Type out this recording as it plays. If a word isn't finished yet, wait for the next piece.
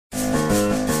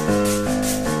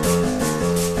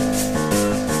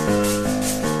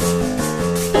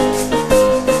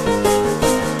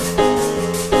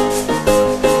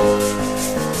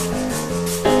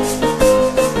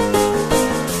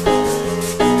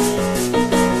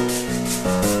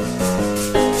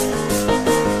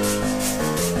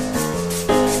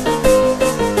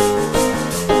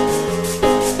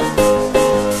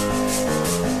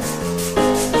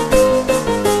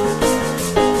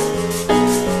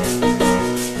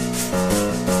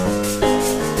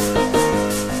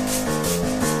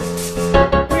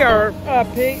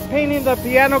painting the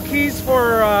piano keys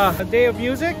for a day of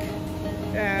music,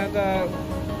 and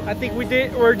I think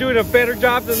we're doing a better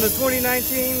job than the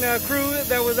 2019 crew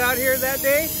that was out here that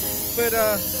day, but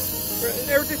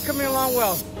everything's coming along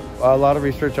well. A lot of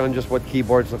research on just what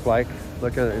keyboards look like.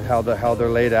 Look at how they're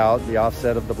laid out, the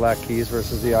offset of the black keys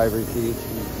versus the ivory keys.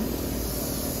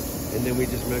 And then we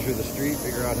just measure the street,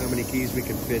 figure out how many keys we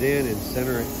can fit in, and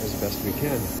center it as best we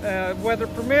can. Weather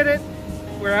permitted,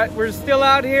 we're still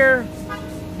out here,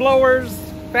 blowers,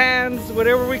 fans,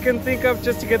 whatever we can think of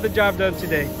just to get the job done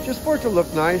today. Just for it to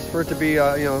look nice, for it to be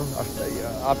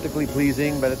optically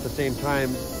pleasing, but at the same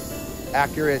time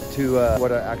accurate to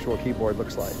what an actual keyboard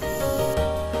looks like.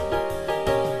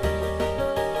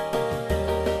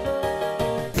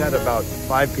 Had about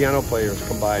 5 piano players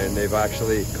come by, and they've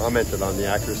actually commented on the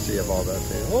accuracy of all that,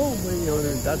 saying, "Oh,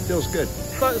 that feels good."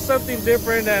 Something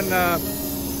different, and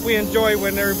we enjoy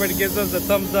when everybody gives us a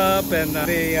thumbs up and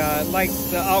they like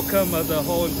the outcome of the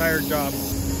whole entire job.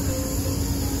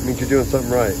 It means you're doing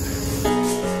something right.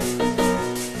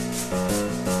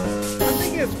 I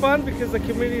think it's fun because the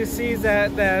community sees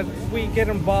that we get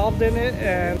involved in it,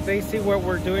 and they see what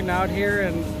we're doing out here,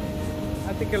 and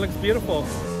I think it looks beautiful.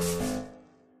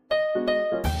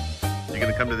 You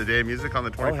gonna come to the Day of Music on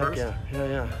the 21st? Oh, heck yeah.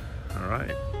 Yeah. All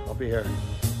right. I'll be here.